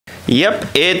Yep,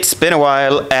 it's been a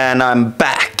while and I'm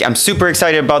back. I'm super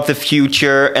excited about the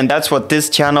future, and that's what this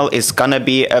channel is gonna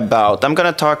be about. I'm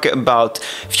gonna talk about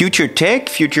future tech,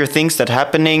 future things that are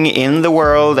happening in the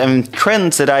world, and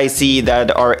trends that I see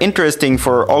that are interesting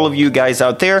for all of you guys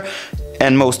out there,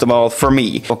 and most of all for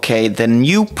me. Okay, the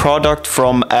new product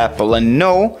from Apple, and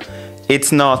no,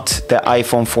 it's not the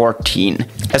iPhone 14.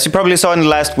 As you probably saw in the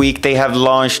last week, they have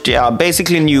launched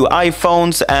basically new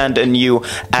iPhones and a new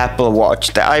Apple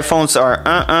Watch. The iPhones are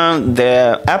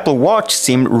the Apple Watch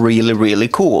seemed really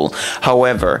cool.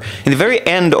 However, in the very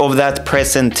end of that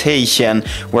presentation,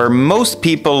 where most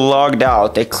people logged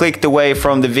out, they clicked away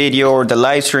from the video or the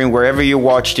live stream, wherever you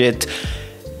watched it,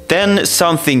 then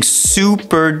something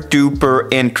super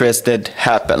duper interesting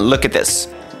happened. Look at this.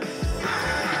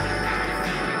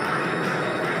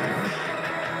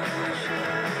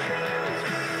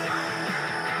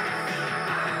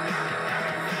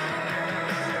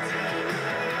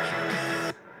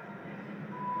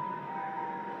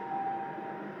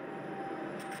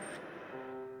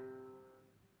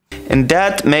 And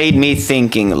that made me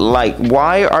thinking, like,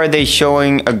 why are they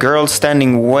showing a girl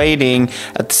standing waiting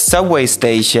at the subway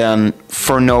station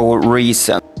for no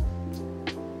reason?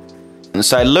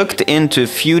 So I looked into a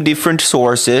few different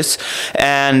sources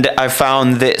and I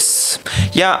found this.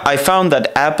 Yeah, I found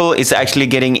that Apple is actually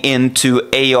getting into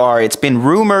AR. It's been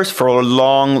rumors for a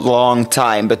long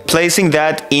time, but placing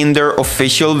that in their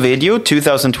official video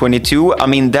 2022, I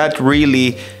mean, that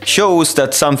really shows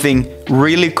that something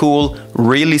really cool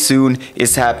really soon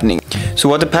is happening. So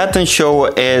what the patents show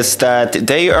is that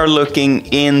they are looking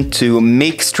into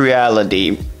mixed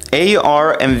reality,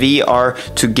 AR and VR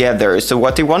together. So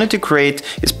what they wanted to create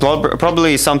is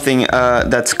probably something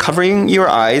that's covering your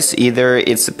eyes. Either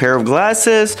it's a pair of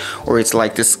glasses, or it's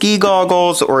like the ski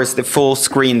goggles, or it's the full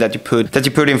screen that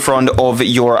you put in front of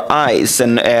your eyes.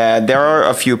 And there are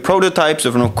a few prototypes,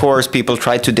 and of course people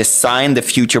try to design the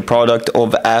future product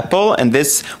of Apple. And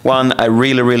this one I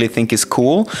really think is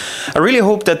cool. I really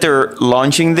hope that they're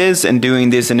launching this and doing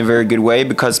this in a very good way,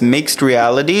 because mixed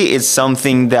reality is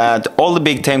something that all the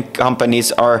big tech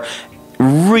companies are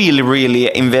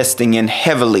really investing in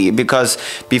heavily, because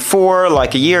before,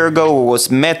 like a year ago, it was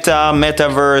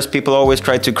metaverse. People always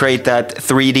try to create that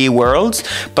 3D worlds,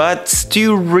 but do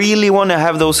you really want to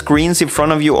have those screens in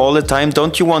front of you all the time?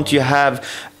 Don't you want to have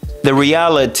the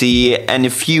reality and a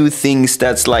few things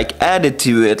that's like added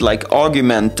to it, like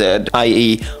augmented,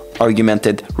 i.e.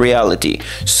 augmented reality?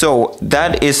 So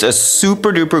that is a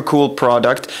super duper cool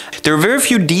product. There are very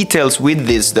few details with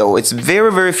this though. It's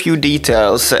very few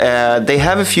details. They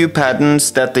have a few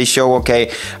patents that they show,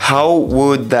 okay, how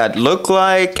would that look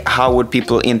like? How would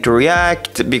people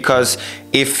interact? Because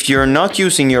if you're not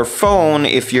using your phone,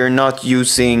 if you're not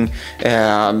using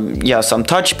some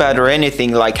touchpad or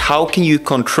anything, like how can you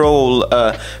control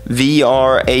a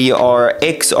VR, AR,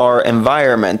 XR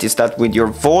environment? Is that with your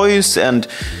voice? And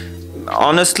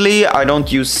honestly, I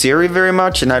don't use Siri very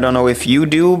much, and I don't know if you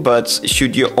do, but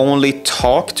should you only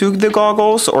talk to the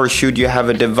goggles, or should you have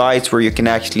a device where you can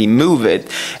actually move it?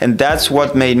 And that's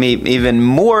what made me even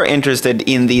more interested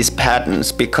in these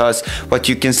patents, because what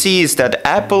you can see is that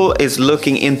Apple is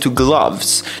looking into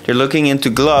gloves. They're looking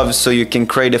into gloves so you can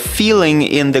create a feeling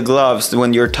in the gloves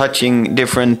when you're touching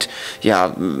different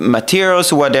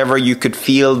materials or whatever. You could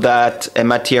feel that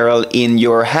material in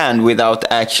your hand without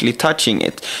actually touching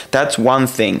it. That's one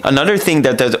thing. Another thing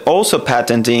that they're also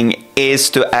patenting is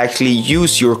to actually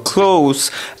use your clothes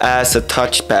as a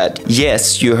touchpad.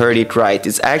 Yes, you heard it right.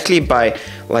 It's actually by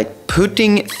like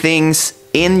putting things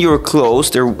in your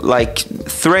clothes. They're like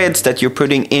threads that you're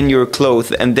putting in your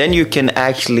clothes, and then you can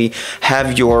actually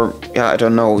have your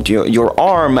your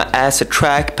arm as a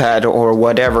trackpad or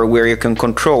whatever, where you can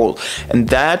control, and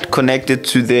that connected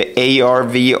to the AR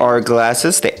VR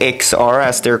glasses, the XR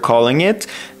as they're calling it.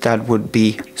 That would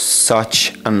be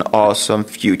such an awesome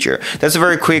future. That's a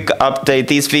very quick update.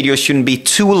 These videos shouldn't be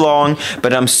too long,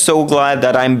 but I'm so glad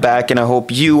that I'm back, and I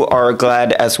hope you are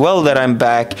glad as well that I'm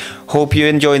back. Hope you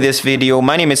enjoyed this video.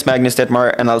 My name is Magnus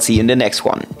Detmar, and I'll see you in the next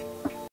one.